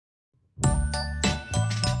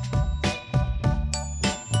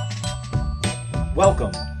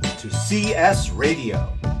Welcome to CS Radio.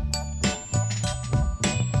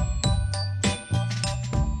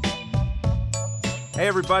 Hey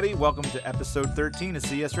everybody, welcome to episode 13 of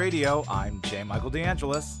CS Radio. I'm J. Michael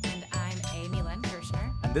DeAngelis. And I'm Amy Lynn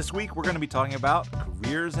Kirshner. And this week we're going to be talking about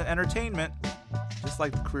careers in entertainment, just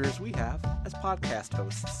like the careers we have as podcast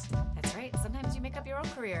hosts. That's right. Sometimes you make up your own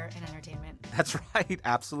career in entertainment. That's right.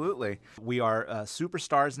 Absolutely. We are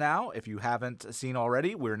superstars now. If you haven't seen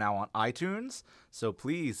already, we're now on iTunes. So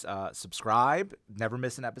please subscribe, never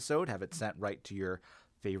miss an episode, have it sent right to your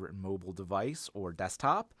favorite mobile device or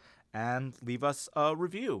desktop, and leave us a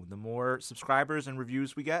review. The more subscribers and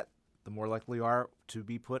reviews we get, the more likely we are to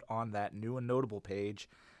be put on that new and notable page,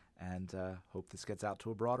 and hope this gets out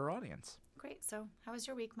to a broader audience. Great. So how was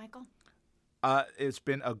your week, Michael? It's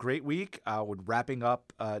been a great week. We're wrapping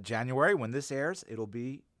up January. When this airs, it'll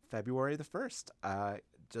be February the 1st.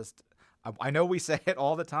 I know we say it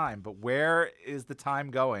all the time, but where is the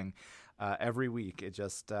time going every week? It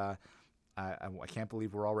just, I can't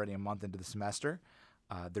believe we're already a month into the semester.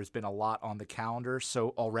 There's been a lot on the calendar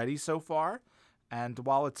so far. And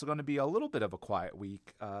while it's going to be a little bit of a quiet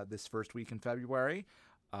week this first week in February,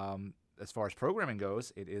 as far as programming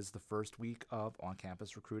goes, it is the first week of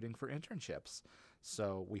on-campus recruiting for internships.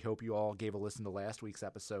 So we hope you all gave a listen to last week's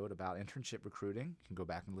episode about internship recruiting. You can go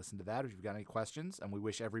back and listen to that if you've got any questions. And we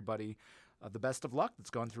wish everybody the best of luck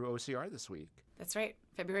that's going through OCR this week. That's right.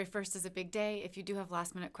 February 1st is a big day. If you do have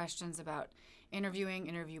last-minute questions about interviewing,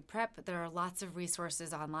 interview prep, there are lots of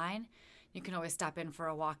resources online. You can always stop in for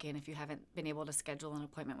a walk-in if you haven't been able to schedule an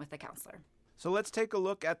appointment with a counselor. So let's take a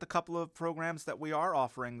look at the couple of programs that we are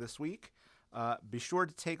offering this week. Be sure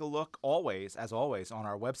to take a look as always, on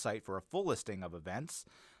our website for a full listing of events.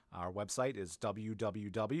 Our website is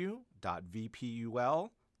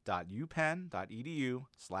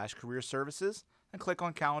www.vpul.upenn.edu/career services and click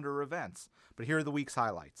on calendar events. But here are the week's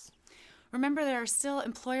highlights. Remember, there are still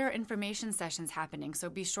employer information sessions happening, so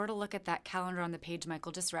be sure to look at that calendar on the page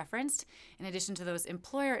Michael just referenced. In addition to those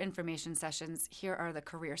employer information sessions, here are the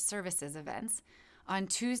career services events. On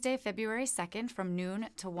Tuesday, February 2nd, from noon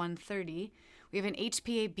to 1:30, we have an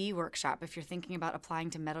HPAB workshop if you're thinking about applying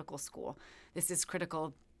to medical school. This is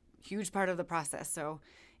critical, huge part of the process. So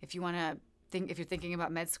if you're thinking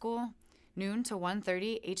about med school, noon to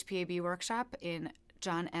 1:30, HPAB workshop in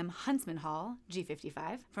John M. Huntsman Hall,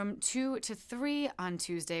 G55. From 2 to 3 on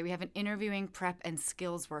Tuesday, we have an interviewing prep and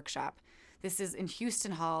skills workshop. This is in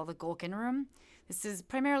Houston Hall, the Golkin Room. This is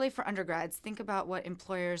primarily for undergrads. Think about what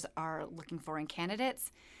employers are looking for in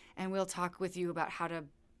candidates, and we'll talk with you about how to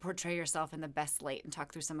portray yourself in the best light and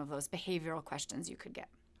talk through some of those behavioral questions you could get.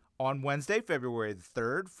 On Wednesday, February the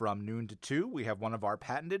 3rd, from noon to 2, we have one of our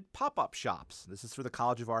patented pop-up shops. This is for the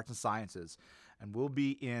College of Arts and Sciences, and we'll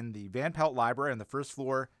be in the Van Pelt Library on the first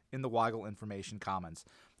floor in the Weigel Information Commons.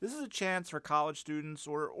 This is a chance for college students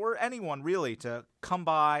or anyone really to come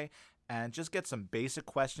by and just get some basic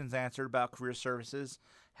questions answered about career services,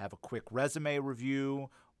 have a quick resume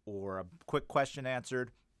review or a quick question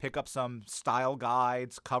answered, pick up some style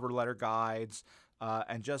guides, cover letter guides,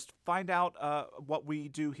 and just find out what we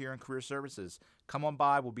do here in career services. Come on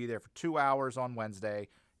by. We'll be there for 2 hours on Wednesday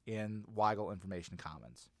in Weigel Information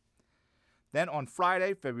Commons. Then on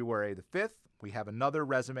Friday, February the 5th, we have another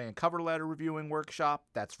resume and cover letter reviewing workshop.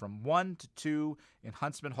 That's from 1 to 2 in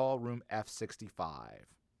Huntsman Hall, room F65.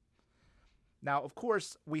 Now, of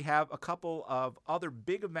course, we have a couple of other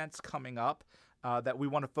big events coming up that we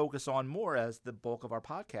want to focus on more as the bulk of our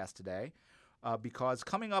podcast today, because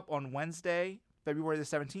coming up on Wednesday, February the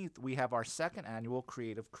 17th, we have our second annual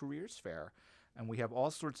Creative Careers Fair, and we have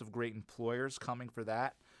all sorts of great employers coming for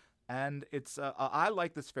that. And it's I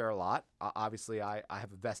like this fair a lot. Obviously, I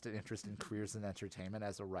have a vested interest in careers in entertainment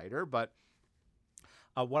as a writer, but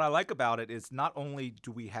what I like about it is not only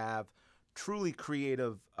do we have truly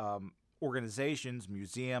creative organizations,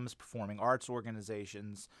 museums, performing arts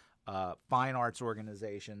organizations, fine arts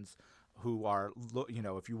organizations who are,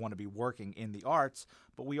 if you want to be working in the arts,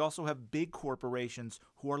 but we also have big corporations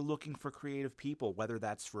who are looking for creative people, whether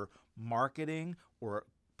that's for marketing or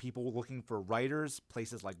people looking for writers.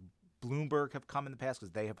 Places like Bloomberg have come in the past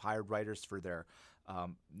because they have hired writers for their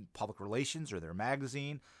public relations or their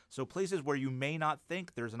magazine. So places where you may not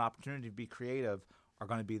think there's an opportunity to be creative are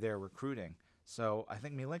going to be there recruiting. So I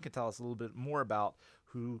think Mei-Lin can tell us a little bit more about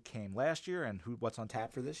who came last year and what's on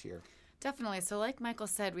tap for this year. Definitely. So like Michael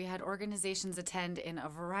said, we had organizations attend in a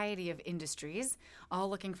variety of industries, all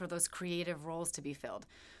looking for those creative roles to be filled.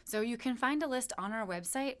 So you can find a list on our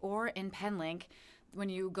website or in PennLink. When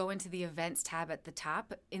you go into the events tab at the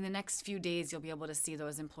top, in the next few days, you'll be able to see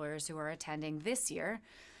those employers who are attending this year.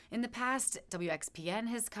 In the past, WXPN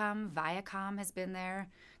has come, Viacom has been there,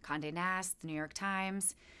 Condé Nast, the New York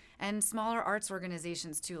Times, and smaller arts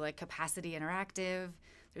organizations too, like Capacity Interactive.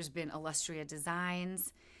 There's been Illustria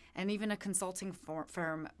Designs, and even a consulting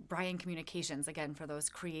firm, Bryan Communications, again, for those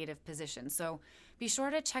creative positions. So be sure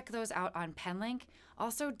to check those out on Penlink.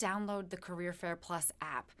 Also, download the Career Fair Plus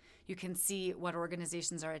app. You can see what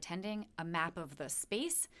organizations are attending, a map of the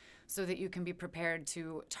space, so that you can be prepared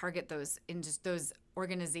to target those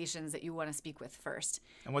organizations that you want to speak with first.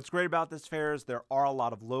 And what's great about this fair is there are a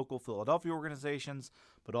lot of local Philadelphia organizations,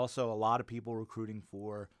 but also a lot of people recruiting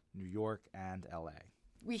for New York and LA.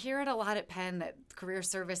 We hear it a lot at Penn that career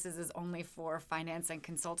services is only for finance and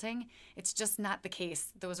consulting. It's just not the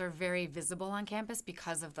case. Those are very visible on campus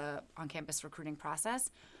because of the on-campus recruiting process.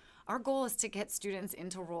 Our goal is to get students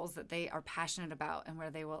into roles that they are passionate about and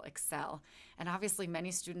where they will excel. And obviously,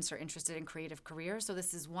 many students are interested in creative careers, so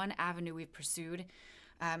this is one avenue we've pursued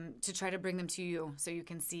to try to bring them to you so you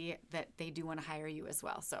can see that they do want to hire you as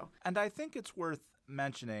well. And I think it's worth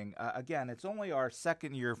mentioning, again, it's only our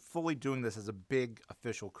second year fully doing this as a big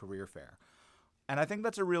official career fair. And I think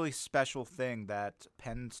that's a really special thing that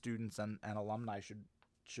Penn students and alumni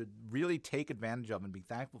should really take advantage of and be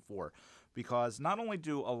thankful for, because not only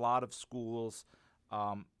do a lot of schools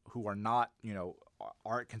who are not,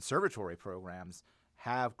 art conservatory programs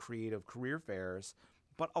have creative career fairs,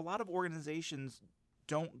 but a lot of organizations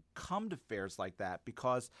don't come to fairs like that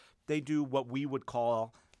because they do what we would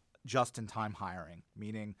call just-in-time hiring,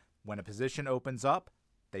 meaning when a position opens up,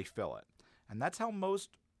 they fill it. And that's how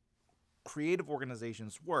most creative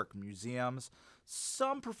organizations work. Museums,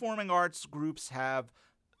 some performing arts groups have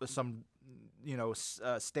some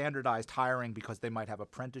standardized hiring because they might have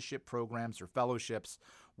apprenticeship programs or fellowships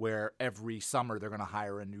where every summer they're going to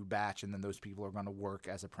hire a new batch and then those people are going to work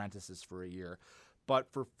as apprentices for a year.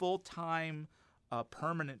 But for full-time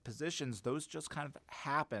permanent positions, those just kind of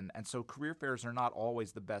happen. And so career fairs are not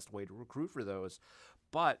always the best way to recruit for those.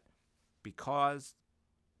 But because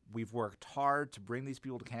we've worked hard to bring these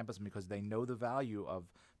people to campus and because they know the value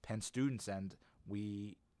of Penn students, and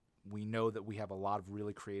we know that we have a lot of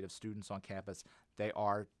really creative students on campus, they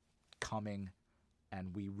are coming,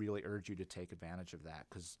 and we really urge you to take advantage of that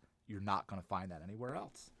because you're not going to find that anywhere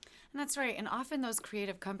else. And that's right. And often those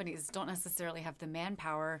creative companies don't necessarily have the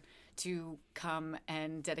manpower to come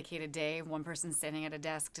and dedicate a day, one person standing at a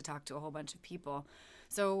desk to talk to a whole bunch of people.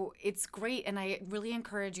 So it's great, and I really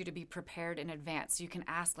encourage you to be prepared in advance. You can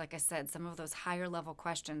ask, like I said, some of those higher level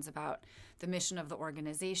questions about the mission of the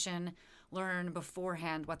organization, learn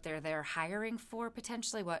beforehand what they're hiring for,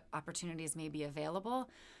 potentially what opportunities may be available,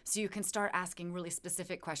 so you can start asking really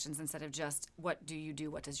specific questions instead of just, what do you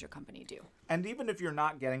do, what does your company do? And even if you're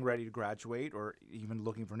not getting ready to graduate or even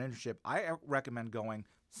looking for an internship, I recommend going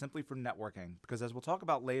simply for networking, because as we'll talk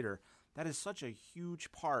about later, that is such a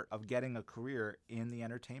huge part of getting a career in the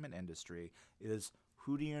entertainment industry is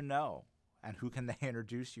who do you know and who can they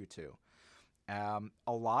introduce you to.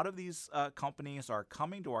 A lot of these companies are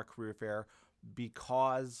coming to our career fair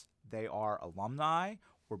because they are alumni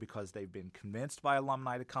or because they've been convinced by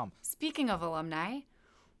alumni to come. Speaking of alumni,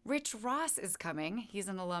 Rich Ross is coming. He's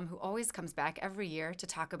an alum who always comes back every year to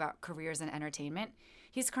talk about careers in entertainment.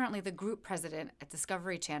 He's currently the group president at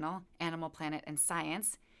Discovery Channel, Animal Planet, and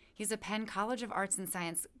Science. He's a Penn College of Arts and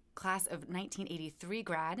Science class of 1983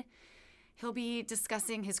 grad. He'll be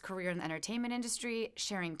discussing his career in the entertainment industry,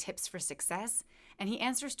 sharing tips for success, and he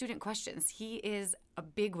answers student questions. He is a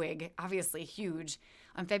bigwig, obviously huge.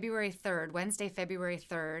 On February 3rd, Wednesday, February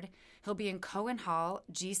 3rd, he'll be in Cohen Hall,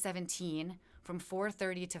 G17, from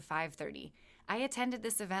 4:30 to 5:30. I attended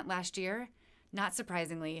this event last year. Not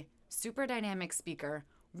surprisingly, super dynamic speaker,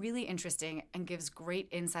 really interesting, and gives great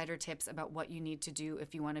insider tips about what you need to do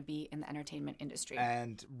if you want to be in the entertainment industry.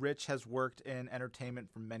 And Rich has worked in entertainment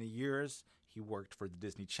for many years. He worked for the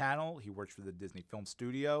Disney Channel. He worked for the Disney Film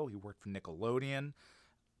Studio. He worked for Nickelodeon.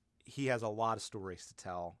 He has a lot of stories to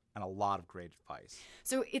tell and a lot of great advice.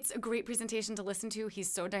 So it's a great presentation to listen to.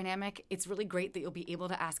 He's so dynamic. It's really great that you'll be able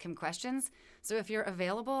to ask him questions. So if you're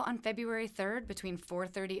available on February 3rd between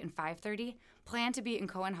 4:30 and 5:30, plan to be in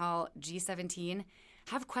Cohen Hall, G17.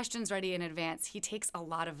 Have questions ready in advance. He takes a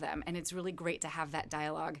lot of them, and it's really great to have that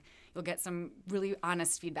dialogue. You'll get some really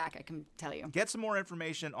honest feedback, I can tell you. Get some more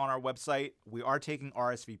information on our website. We are taking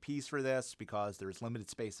RSVPs for this because there's limited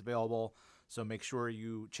space available. So make sure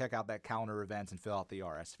you check out that calendar of events and fill out the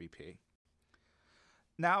RSVP.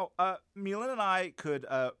 Now, Milan and I could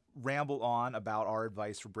ramble on about our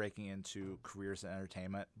advice for breaking into careers in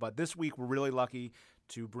entertainment, but this week we're really lucky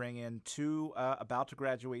to bring in two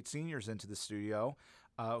about-to-graduate seniors into the studio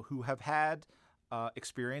who have had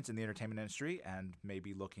experience in the entertainment industry and may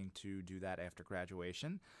be looking to do that after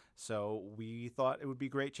graduation. So we thought it would be a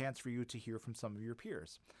great chance for you to hear from some of your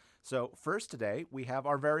peers. So first today, we have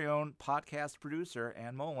our very own podcast producer,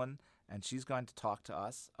 Ann Mullen, and she's going to talk to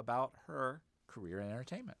us about her career in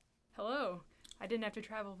entertainment. Hello. I didn't have to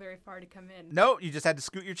travel very far to come in. No, you just had to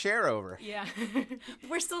scoot your chair over. Yeah.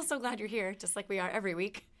 We're still so glad you're here, just like we are every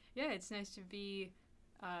week. Yeah, it's nice to be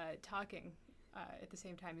talking at the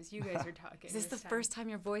same time as you guys are talking. Is this the first time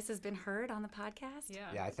your voice has been heard on the podcast?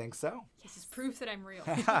 Yeah, I think so. This is proof that I'm real.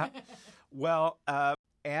 Well,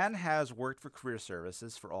 Ann has worked for Career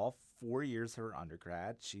Services for all 4 years of her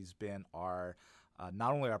undergrad. She's been our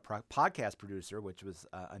not only our podcast producer, which was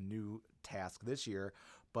a new task this year,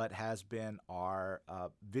 but has been our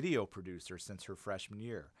video producer since her freshman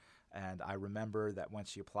year. And I remember that when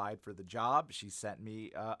she applied for the job, she sent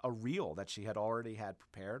me a reel that she had already had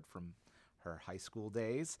prepared from her high school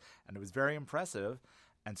days, and it was very impressive.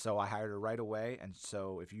 And so I hired her right away. And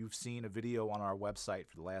so if you've seen a video on our website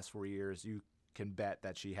for the last 4 years, you can bet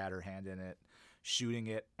that she had her hand in it, shooting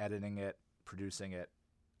it, editing it, producing it,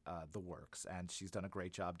 the works. And she's done a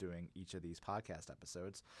great job doing each of these podcast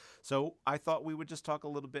episodes. So I thought we would just talk a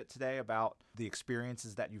little bit today about the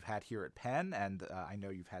experiences that you've had here at Penn. And I know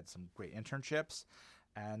you've had some great internships,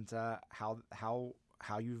 and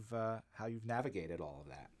how you've navigated all of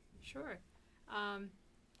that. Sure.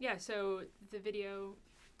 Yeah, so the video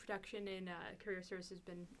production in Career Service has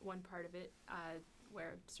been one part of it,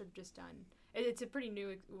 where I've sort of just done. It's a pretty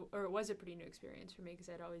new, or it was a pretty new experience for me, because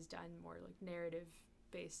I'd always done more like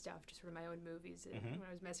narrative-based stuff, just sort of my own movies when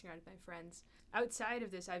I was messing around with my friends. Outside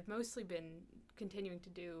of this, I've mostly been continuing to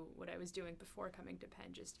do what I was doing before coming to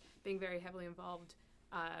Penn, just being very heavily involved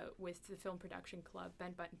with the film production club,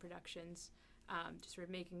 Bent Button Productions, just sort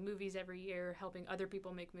of making movies every year, helping other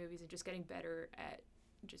people make movies, and just getting better at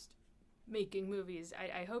just making movies.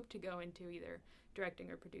 I hope to go into either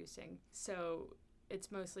directing or producing. So it's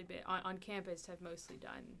mostly been on campus. I've mostly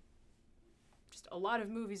done just a lot of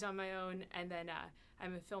movies on my own, and then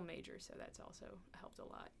I'm a film major, so that's also helped a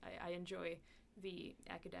lot. I enjoy the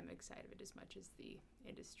academic side of it as much as the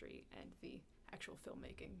industry and the actual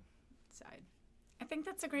filmmaking side. I think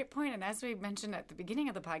that's a great point. And as we mentioned at the beginning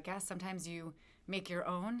of the podcast, sometimes you make your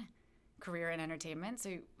own career in entertainment.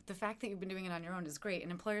 So the fact that you've been doing it on your own is great.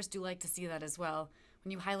 And employers do like to see that as well.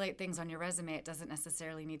 When you highlight things on your resume, it doesn't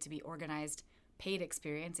necessarily need to be organized, paid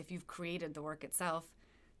experience. If you've created the work itself,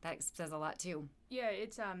 that says a lot too. Yeah,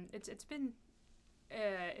 it's been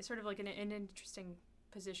sort of like an interesting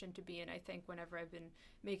position to be in, I think, whenever I've been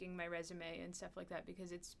making my resume and stuff like that,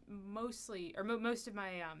 because it's mostly, or most of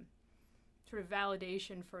my sort of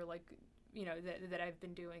validation for, like, you know, that I've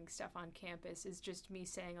been doing stuff on campus is just me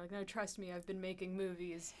saying, like, no, trust me, I've been making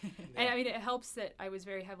movies. Yeah. And I mean, it helps that I was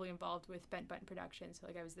very heavily involved with Bent Button Productions. So,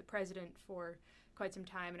 like, I was the president for quite some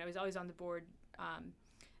time, and I was always on the board.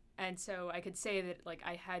 And so I could say that, like,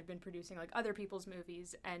 I had been producing, like, other people's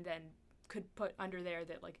movies, and then could put under there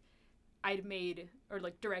that, like, I'd made, or,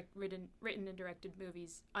 like, written and directed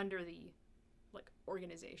movies under the, like,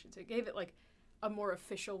 organization. So it gave it, like, a more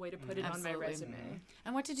official way to put it on my resume. Mm-hmm.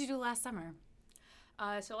 And what did you do last summer?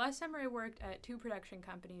 So last summer I worked at 2 production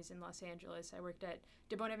companies in Los Angeles. I worked at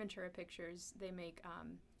De Bonaventura Pictures. They make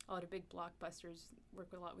a lot of big blockbusters, work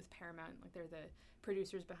a lot with Paramount. Like, they're the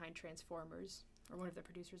producers behind Transformers, or one of the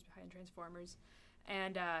producers behind Transformers.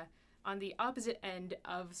 And on the opposite end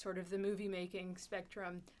of sort of the movie-making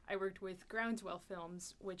spectrum, I worked with Groundswell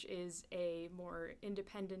Films, which is a more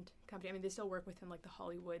independent company. I mean, they still work within, like, the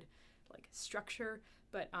Hollywood, like, structure,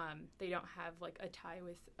 but they don't have, like, a tie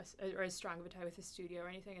with or as strong of a tie with a studio or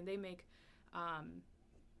anything. And they make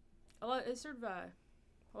a lot of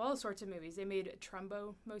all sorts of movies. They made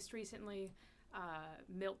Trumbo most recently,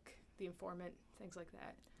 Milk, The Informant, things like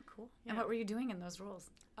that. Cool. Yeah. And what were you doing in those roles?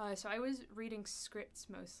 So I was reading scripts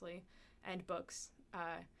mostly, and books.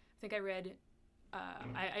 I think I read.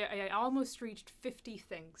 I almost reached 50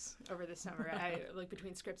 things over the summer. Like,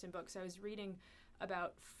 between scripts and books, I was reading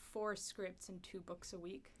about 4 scripts and 2 books a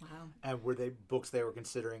week. Wow. And were they books they were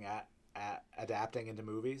considering at adapting into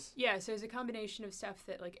movies? Yeah, so it was a combination of stuff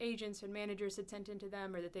that, like, agents and managers had sent into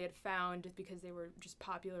them, or that they had found because they were just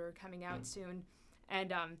popular or coming out soon.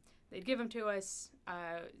 And they'd give them to us.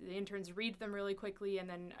 The interns read them really quickly, and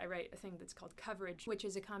then I write a thing that's called coverage, which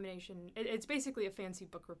is a combination. It's basically a fancy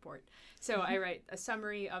book report. So I write a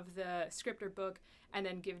summary of the script or book, and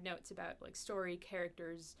then give notes about, like, story,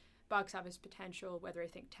 characters, box office potential, whether I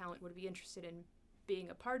think talent would be interested in being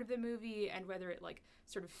a part of the movie, and whether it, like,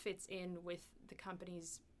 sort of fits in with the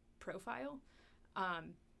company's profile.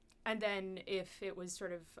 And then if it was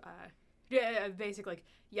sort of Yeah, basic like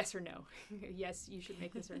yes or no. Yes, you should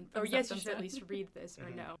make this, or yes, you should at least read this, or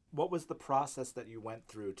no. What was the process that you went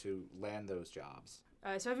through to land those jobs?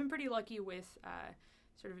 So I've been pretty lucky with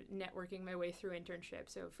sort of networking my way through internships.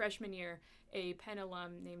 So freshman year, a Penn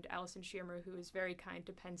alum named Allison Schirmer, who was very kind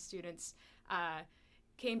to Penn students,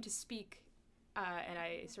 came to speak, and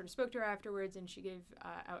I sort of spoke to her afterwards, and she gave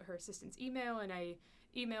out her assistant's email, and I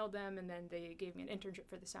emailed them, and then they gave me an internship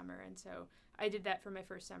for the summer. And so I did that for my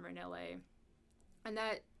first summer in LA. And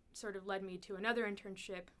that sort of led me to another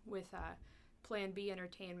internship with Plan B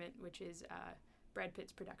Entertainment, which is Brad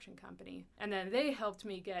Pitt's production company. And then they helped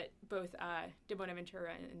me get both De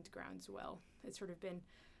Bonaventura and Groundswell. It's sort of been,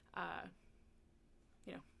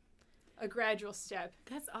 a gradual step.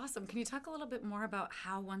 That's awesome. Can you talk a little bit more about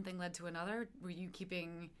how one thing led to another? Were you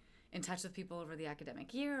keeping in touch with people over the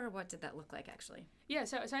academic year, or what did that look like actually? Yeah,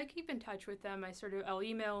 so I keep in touch with them. I'll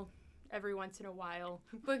email every once in a while.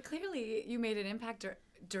 But clearly you made an impact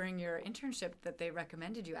during your internship that they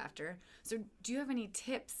recommended you after. So do you have any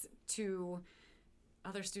tips to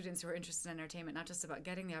other students who are interested in entertainment, not just about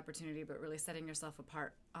getting the opportunity, but really setting yourself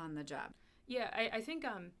apart on the job? Yeah, I think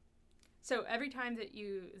so every time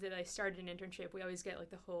that I started an internship, we always get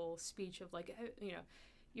like the whole speech of like,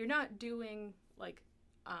 you're not doing like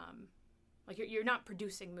you're not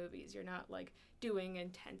producing movies. You're not like doing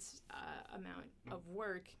intense amount of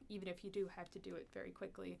work, even if you do have to do it very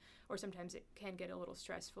quickly. Or sometimes it can get a little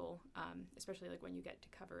stressful, especially like when you get to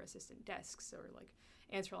cover assistant desks or like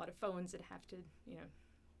answer a lot of phones and have to,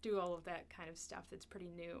 do all of that kind of stuff that's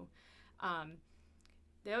pretty new.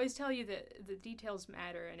 They always tell you that the details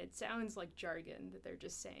matter, and it sounds like jargon that they're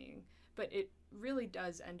just saying, but it really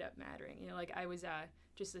does end up mattering. Like I was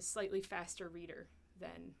just a slightly faster reader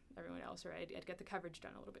than everyone else, or I'd get the coverage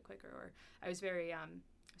done a little bit quicker, or I was very, I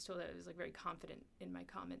was told that I was like very confident in my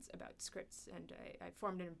comments about scripts, and I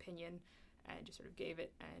formed an opinion and just sort of gave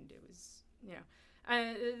it, and it was,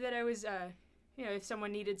 that I was, if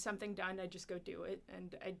someone needed something done, I'd just go do it,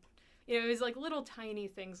 and it was like little tiny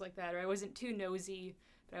things like that, or I wasn't too nosy,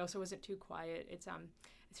 but I also wasn't too quiet. It's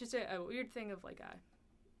just a weird thing of like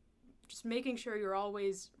just making sure you're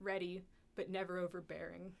always ready, but never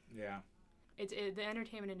overbearing. Yeah. The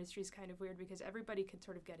entertainment industry is kind of weird because everybody can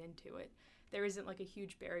sort of get into it. There isn't like a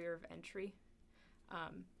huge barrier of entry.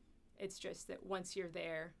 It's just that once you're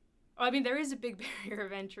there, there is a big barrier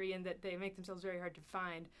of entry in that they make themselves very hard to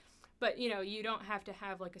find. But, you don't have to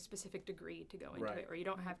have like a specific degree to go into it, or you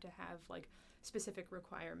don't have to have like specific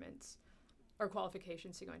requirements or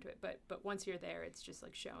qualifications to go into it. But once you're there, it's just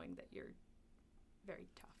like showing that you're very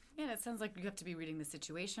tough. Yeah, and it sounds like you have to be reading the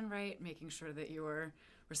situation right, making sure that you're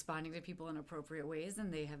responding to people in appropriate ways,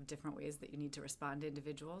 and they have different ways that you need to respond to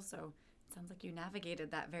individuals. So it sounds like you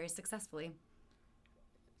navigated that very successfully.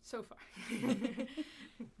 So far.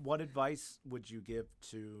 What advice would you give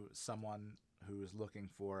to someone who is looking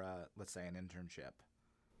for, let's say, an internship?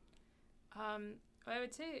 I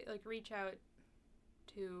would say, like, reach out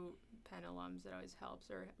to Penn alums. That always helps,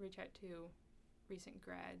 or reach out to recent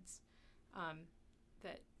grads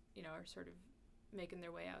that, are sort of making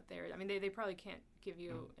their way out there. They probably can't give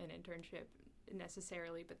you an internship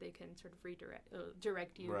necessarily, but they can sort of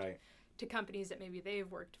direct you to companies that maybe they've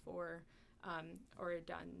worked for or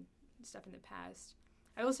done stuff in the past.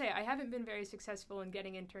 I will say I haven't been very successful in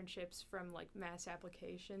getting internships from like mass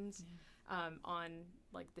applications on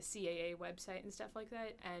like the CAA website and stuff like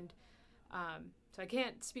that, and so I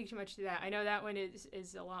can't speak too much to that. I know that one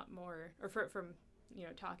is a lot more, or from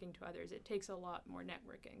talking to others, it takes a lot more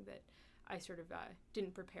networking that I sort of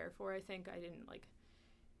didn't prepare for. I think I didn't like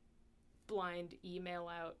blind email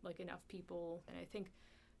out like enough people, and I think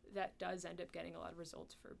that does end up getting a lot of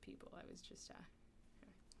results for people. I was just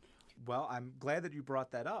Well, I'm glad that you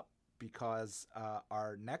brought that up because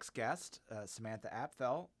our next guest, Samantha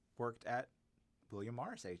Apfel, worked at William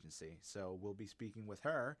Morris Agency. So we'll be speaking with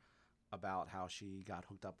her about how she got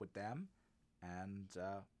hooked up with them and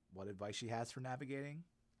what advice she has for navigating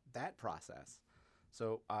that process.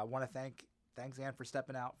 So I want to thanks Anne for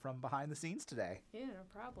stepping out from behind the scenes today. Yeah, no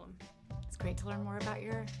problem. It's great to learn more about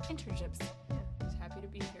your internships. Yeah, I was happy to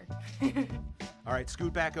be here. All right,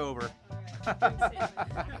 scoot back over. All right,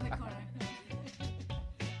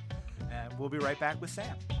 And we'll be right back with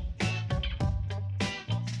Sam.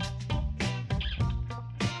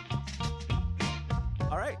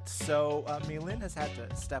 All right, so Mei-Lin has had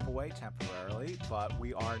to step away temporarily, but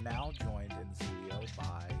we are now joined in the studio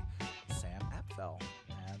by Sam Apfel.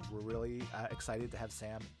 And we're really excited to have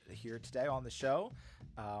Sam here today on the show.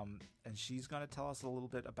 And she's going to tell us a little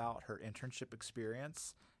bit about her internship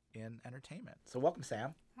experience in entertainment. So welcome,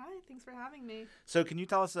 Sam. Hi, thanks for having me. So can you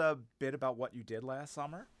tell us a bit about what you did last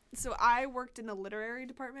summer? So I worked in the literary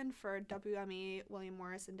department for WME William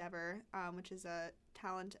Morris Endeavor, which is a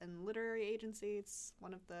talent and literary agency. It's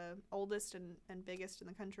one of the oldest and biggest in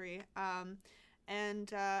the country. I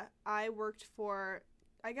worked for,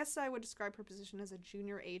 I guess I would describe her position as a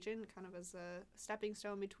junior agent, kind of as a stepping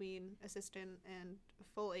stone between assistant and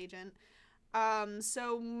full agent.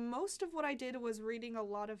 So most of what I did was reading a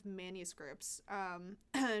lot of manuscripts.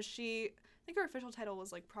 I think her official title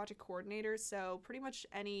was like project coordinator, so pretty much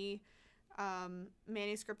any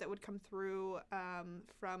manuscript that would come through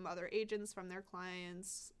from other agents, from their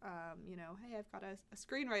clients, hey, I've got a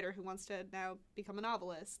screenwriter who wants to now become a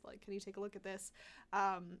novelist, like, can you take a look at this?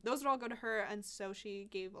 Those would all go to her, and so she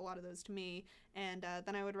gave a lot of those to me, and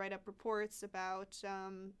then I would write up reports about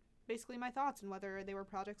basically my thoughts and whether they were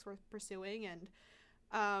projects worth pursuing.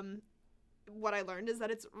 And what I learned is that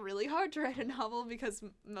it's really hard to write a novel because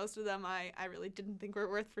most of them I really didn't think were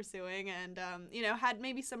worth pursuing, and had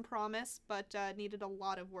maybe some promise, but needed a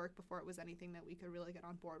lot of work before it was anything that we could really get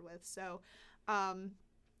on board with. So that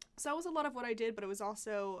was a lot of what I did, but it was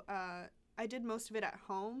also I did most of it at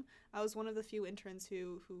home. I was one of the few interns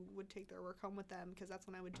who would take their work home with them, because that's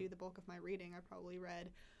when I would do the bulk of my reading. I probably read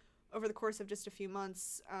over the course of just a few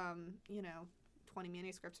months 20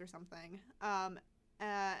 manuscripts or something.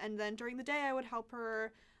 And then during the day, I would help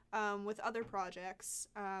her with other projects.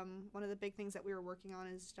 One of the big things that we were working on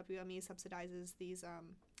is WME subsidizes these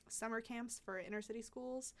summer camps for inner city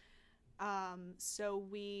schools. So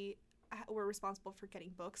we were responsible for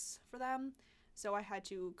getting books for them. So I had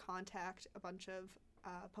to contact a bunch of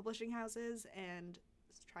publishing houses and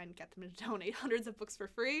try and get them to donate hundreds of books for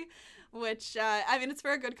free, which it's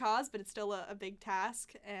for a good cause, but it's still a big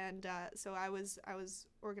task. And so I was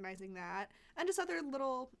organizing that, and just other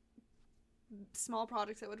little small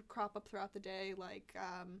projects that would crop up throughout the day. Like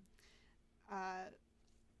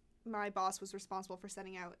my boss was responsible for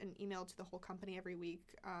sending out an email to the whole company every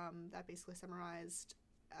week that basically summarized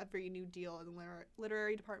every new deal in the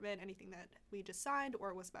literary department, anything that we just signed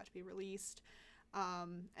or was about to be released.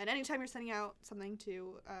 And anytime you're sending out something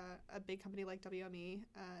to a big company like WME,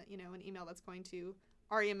 an email that's going to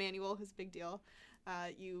Ari Emanuel, who's a big deal,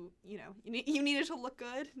 you need it to look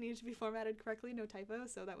good, needed to be formatted correctly, no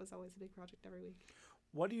typos. So that was always a big project every week.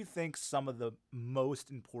 What do you think some of the most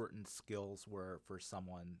important skills were for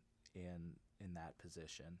someone in that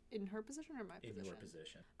position? In her position or my position? In your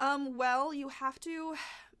position. Well, you have to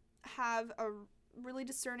have a really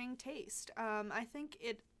discerning taste. I think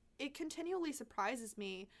it continually surprises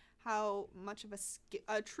me how much of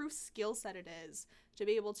a true skill set it is to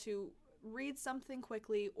be able to read something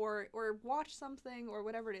quickly or watch something or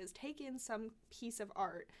whatever it is, take in some piece of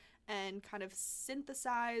art and kind of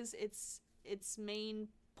synthesize its main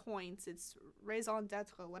points, its raison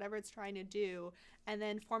d'etre, whatever it's trying to do, and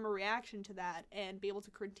then form a reaction to that and be able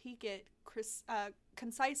to critique it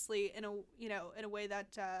concisely in a way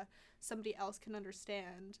that somebody else can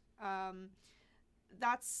understand.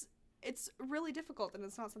 It's really difficult, and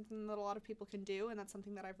it's not something that a lot of people can do, and that's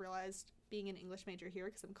something that I've realized being an English major here,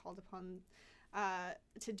 because I'm called upon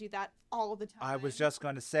to do that all the time. I was just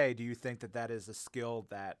going to say, do you think that is a skill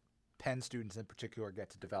that Penn students in particular get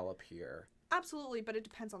to develop here? Absolutely, but it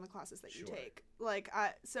depends on the classes that you Sure. take.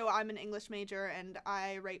 So I'm an English major, and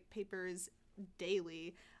I write papers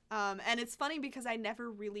daily. And it's funny because I never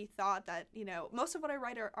really thought that, most of what I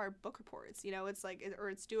write are book reports. It's like, or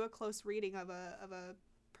it's do a close reading of a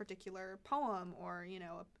particular poem, or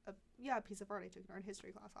a piece of art I took in art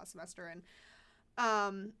history class last semester.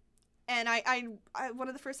 And I one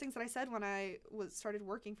of the first things that I said when I started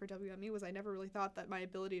working for WME was I never really thought that my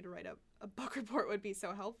ability to write a book report would be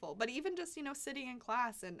so helpful. But even just sitting in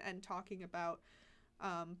class and talking about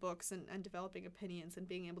books and developing opinions and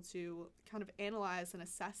being able to kind of analyze and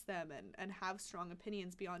assess them and have strong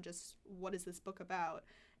opinions beyond just what is this book about,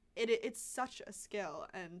 it's such a skill,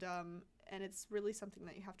 and it's really something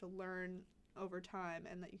that you have to learn over time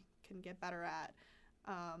and that you can get better at.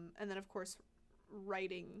 And then, of course,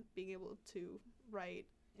 writing, being able to write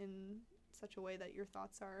in such a way that your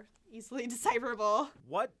thoughts are easily decipherable.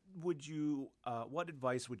 What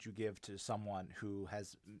advice would you give to someone who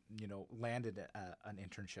has, landed an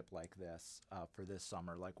internship like this for this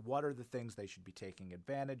summer? Like, what are the things they should be taking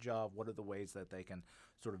advantage of? What are the ways that they can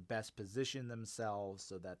sort of best position themselves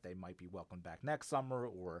so that they might be welcomed back next summer,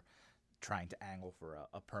 or trying to angle for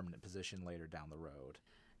a permanent position later down the road?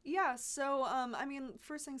 Yeah, so,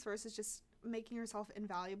 first things first is just making yourself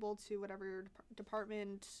invaluable to whatever your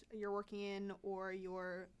department you're working in, or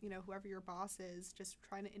your, whoever your boss is. Just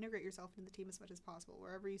trying to integrate yourself into the team as much as possible.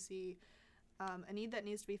 Wherever you see a need that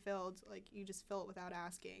needs to be filled, like, you just fill it without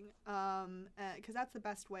asking. Because that's the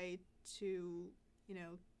best way to,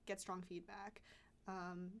 get strong feedback.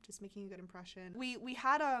 Just making a good impression. We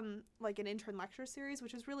had like an intern lecture series,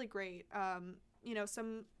 which was really great. You know,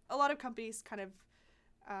 a lot of companies kind of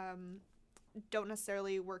don't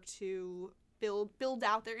necessarily work to build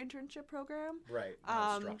out their internship program. Right,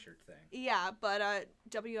 not a structured thing. Yeah, but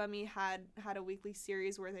WME had a weekly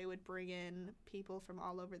series where they would bring in people from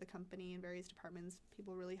all over the company in various departments,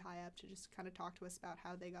 people really high up, to just kind of talk to us about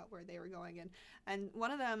how they got where they were going. And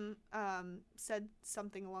one of them said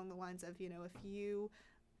something along the lines of, you know, if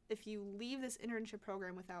you leave this internship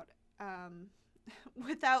program without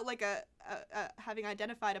like a having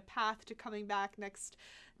identified a path to coming back next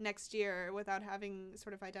year, without having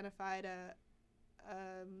sort of identified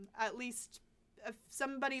at least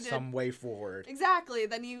somebody to some way forward. Exactly.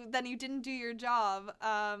 Then you didn't do your job.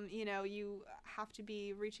 You know, you have to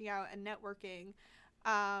be reaching out and networking.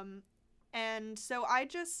 And so I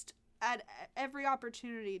just, at every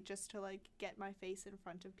opportunity, just to like get my face in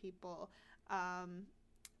front of people, I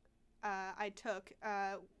took.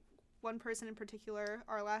 One person in particular,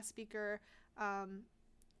 our last speaker,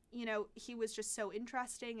 you know, he was just so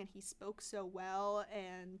interesting and he spoke so well,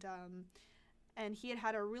 and he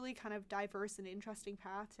had a really kind of diverse and interesting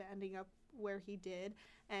path to ending up where he did.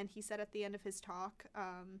 And he said at the end of his talk,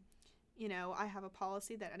 you know, I have a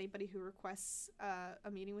policy that anybody who requests a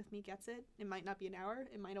meeting with me gets it. It might not be an hour,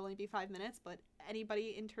 it might only be 5 minutes, but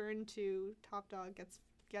anybody intern to top dog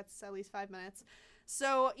gets at least 5 minutes.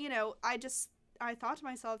 So, you know, I thought to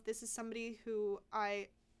myself, this is somebody who I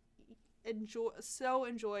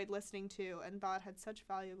enjoyed listening to and thought had such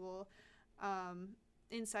valuable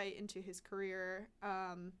insight into his career,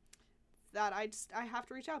 that I have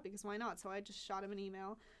to reach out, because why not? So I just shot him an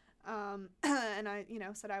email, and I, you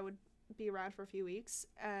know, said I would be around for a few weeks,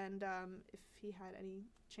 and if he had any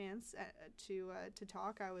chance to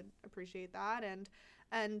talk, I would appreciate that.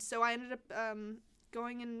 And so I ended up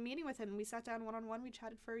going and meeting with him. We sat down one-on-one. We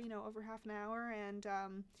chatted for, you know, over half an hour, and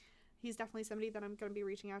he's definitely somebody that I'm going to be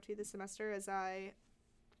reaching out to this semester as I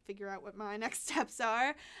figure out what my next steps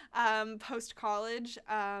are post-college,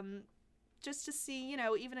 just to see, you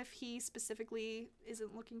know, even if he specifically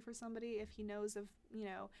isn't looking for somebody, if he knows of, you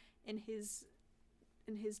know, in his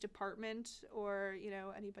department, or, you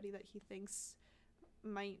know, anybody that he thinks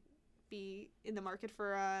might be in the market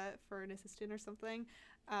for an assistant or something,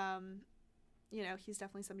 you know, he's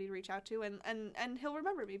definitely somebody to reach out to, and he'll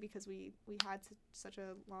remember me, because we had such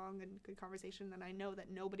a long and good conversation, and I know that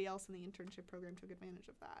nobody else in the internship program took advantage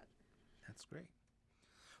of that. That's great.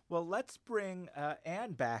 Well, let's bring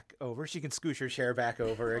Anne back over. She can scooch her chair back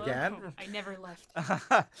over again. I never left.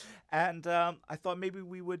 And I thought maybe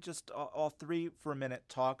we would just all three for a minute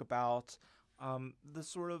talk about the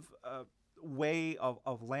sort of way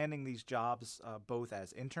of landing these jobs, both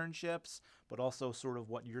as internships, but also sort of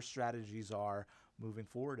what your strategies are moving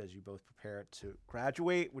forward as you both prepare to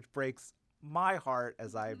graduate, which breaks my heart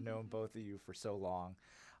as I've known both of you for so long.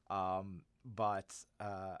 But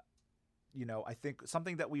you know, I think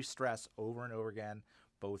something that we stress over and over again,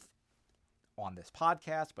 both on this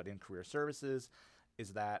podcast, but in career services,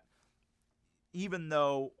 is that even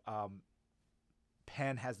though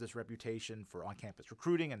Penn has this reputation for on-campus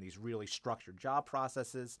recruiting and these really structured job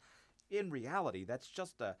processes, in reality, that's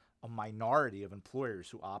just a minority of employers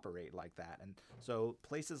who operate like that. And so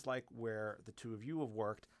places like where the two of you have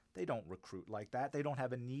worked, they don't recruit like that. They don't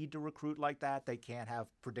have a need to recruit like that. They can't have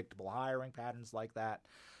predictable hiring patterns like that.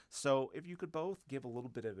 So if you could both give a little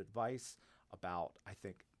bit of advice about, I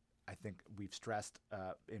think we've stressed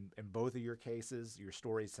in both of your cases, your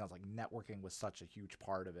stories sounds like networking was such a huge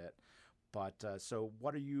part of it. But so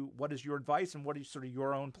what is your advice, and what are sort of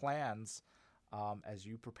your own plans as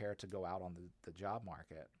you prepare to go out on the job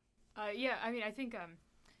market? Yeah, I mean, I think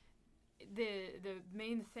the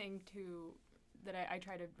main thing that I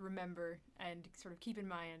try to remember and sort of keep in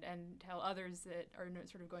mind and tell others that are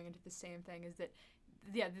sort of going into the same thing is that,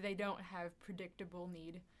 yeah, they don't have predictable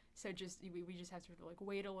need. So we just have to sort of like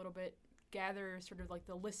wait a little bit, gather sort of like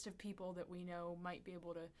the list of people that we know might be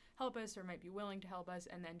able to help us or might be willing to help us,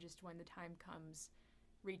 and then just when the time comes,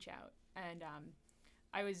 reach out. And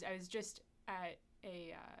I was just at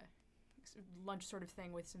a lunch sort of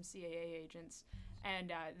thing with some CAA agents,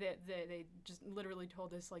 and they just literally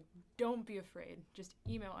told us, like, don't be afraid, just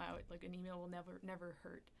email out. Like, an email will never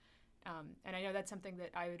hurt. And I know that's something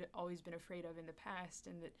that I had always been afraid of in the past,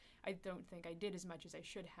 and that I don't think I did as much as I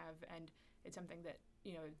should have. And it's something that,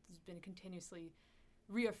 you know, has been continuously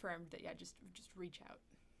reaffirmed that, yeah, just reach out.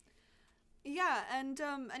 Yeah, and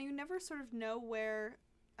you never sort of know where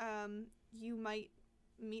you might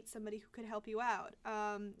meet somebody who could help you out.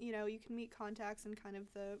 You know, you can meet contacts in kind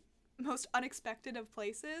of the most unexpected of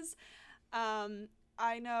places.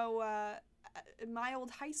 I know in my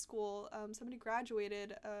old high school, somebody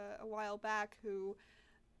graduated a while back who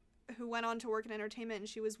went on to work in entertainment, and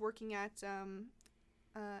she was working at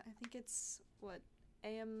I think it's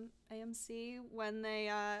AMC when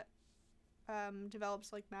they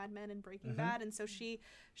developed like Mad Men and Breaking Bad, and so she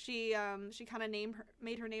kind of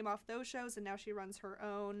made her name off those shows, and now she runs her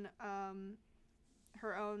own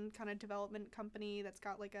kind of development company that's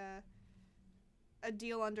got like a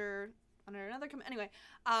deal under another company. Anyway,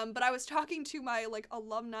 but I was talking to my like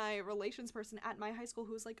alumni relations person at my high school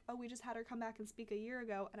who was like, oh, we just had her come back and speak a year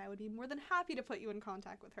ago, and I would be more than happy to put you in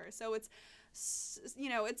contact with her. So it's, you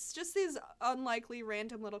know, it's just these unlikely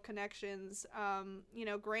random little connections. You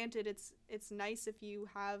know, granted, it's nice if you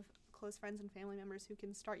have close friends and family members who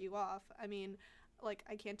can start you off. I mean, like,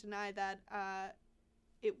 I can't deny that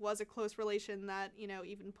it was a close relation that, you know,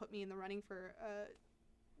 even put me in the running for a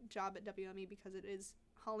job at WME, because it is,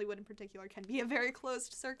 Hollywood in particular can be a very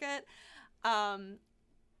closed circuit. But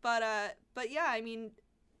yeah, I mean,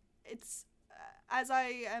 it's as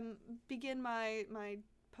I begin my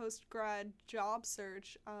post-grad job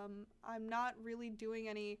search, I'm not really doing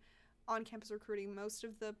any on-campus recruiting. Most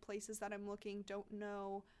of the places that I'm looking don't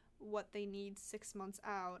know what they need 6 months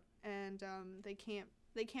out, and they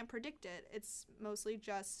can't predict it. It's mostly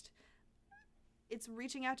just it's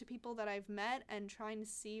reaching out to people that I've met and trying to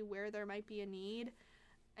see where there might be a need,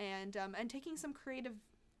 and taking some creative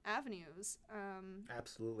avenues.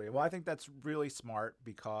 Absolutely. Well, I think that's really smart,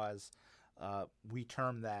 because we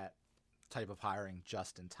term that type of hiring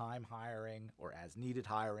just-in-time hiring or as-needed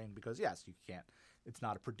hiring, because yes, it's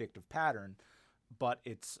not a predictive pattern, but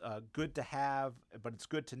it's good to have, but it's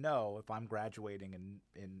good to know if I'm graduating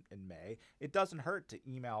in May. It doesn't hurt to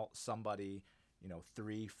email somebody,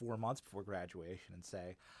 3-4 months before graduation and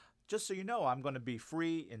say, just so you know, I'm going to be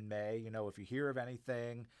free in May, if you hear of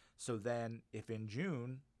anything. So then if in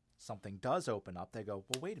June something does open up, they go,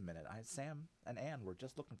 well, wait a minute, Sam and Ann were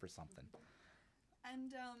just looking for something.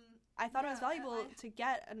 And I thought it was valuable to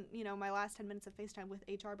get, my last 10 minutes of FaceTime with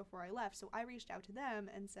HR before I left. So I reached out to them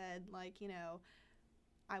and said,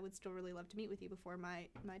 I would still really love to meet with you before my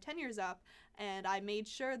tenure's up. And I made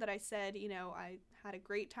sure that I said, I had a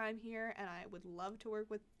great time here and I would love to work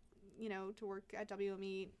with, to work at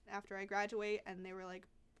WME after I graduate. And they were like,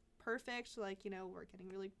 perfect. We're getting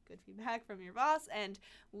really good feedback from your boss. And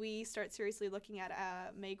we start seriously looking at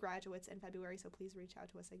May graduates in February. So please reach out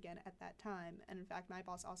to us again at that time. And in fact, my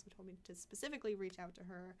boss also told me to specifically reach out to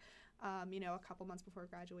her, a couple months before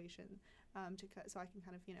graduation, so I can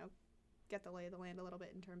kind of, get the lay of the land a little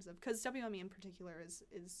bit in terms of, because WME in particular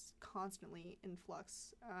is constantly in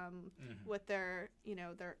flux with their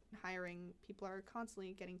hiring. People are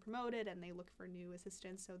constantly getting promoted and they look for new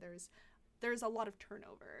assistants, so there's a lot of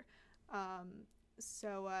turnover.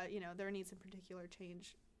 Their needs in particular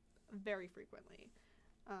change very frequently.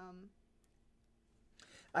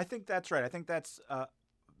 I think that's right. I think that's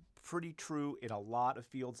pretty true in a lot of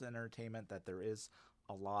fields in entertainment, that there is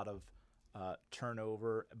a lot of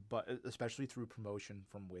turnover, but especially through promotion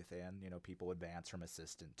from within. People advance from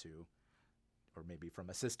assistant to, or maybe from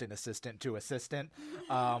assistant to assistant.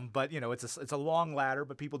 But it's a long ladder,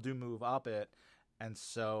 but people do move up it, and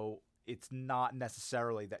so it's not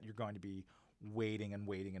necessarily that you're going to be waiting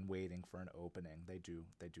for an opening. They do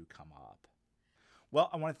come up. Well,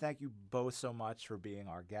 I want to thank you both so much for being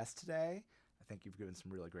our guest today. I think you've given some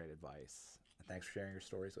really great advice, and thanks for sharing your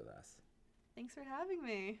stories with us. Thanks for having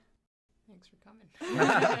me. Thanks for coming.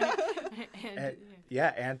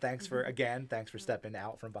 And thanks for stepping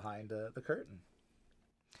out from behind the curtain.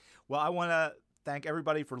 Well, I want to thank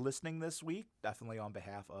everybody for listening this week, definitely on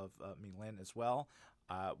behalf of me, Lynn, as well.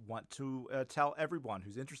 I want to tell everyone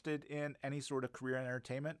who's interested in any sort of career in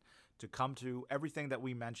entertainment to come to everything that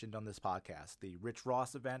we mentioned on this podcast. The Rich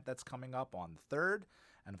Ross event that's coming up on the 3rd,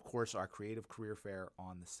 and of course our Creative Career Fair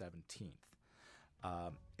on the 17th.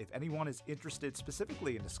 If anyone is interested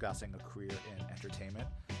specifically in discussing a career in entertainment,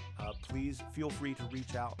 please feel free to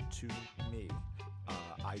reach out to me.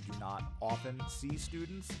 I do not often see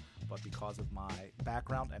students, but because of my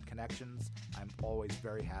background and connections, I'm always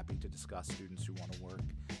very happy to discuss students who want to work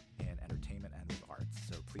in entertainment and the arts.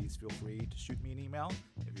 So please feel free to shoot me an email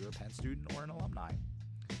if you're a Penn student or an alumni.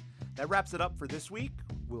 That wraps it up for this week.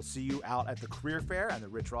 We'll see you out at the Career Fair and the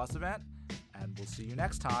Rich Ross event, and we'll see you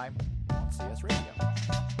next time on CS Radio.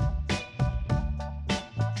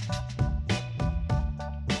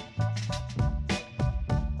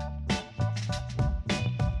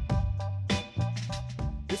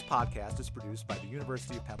 This podcast is produced by the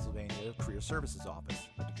University of Pennsylvania Career Services Office,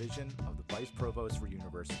 a division of the Vice Provost for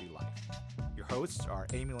University Life. Your hosts are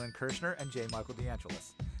Amy Lynn Kirshner and J. Michael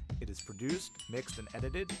DeAngelis. It is produced, mixed, and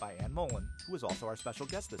edited by Ann Mullen, who is also our special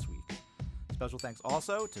guest this week. Special thanks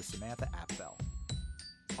also to Samantha Apfel.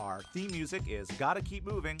 Our theme music is Gotta Keep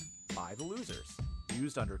Moving by The Losers,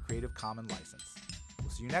 used under Creative Commons license.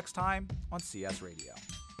 We'll see you next time on CS Radio.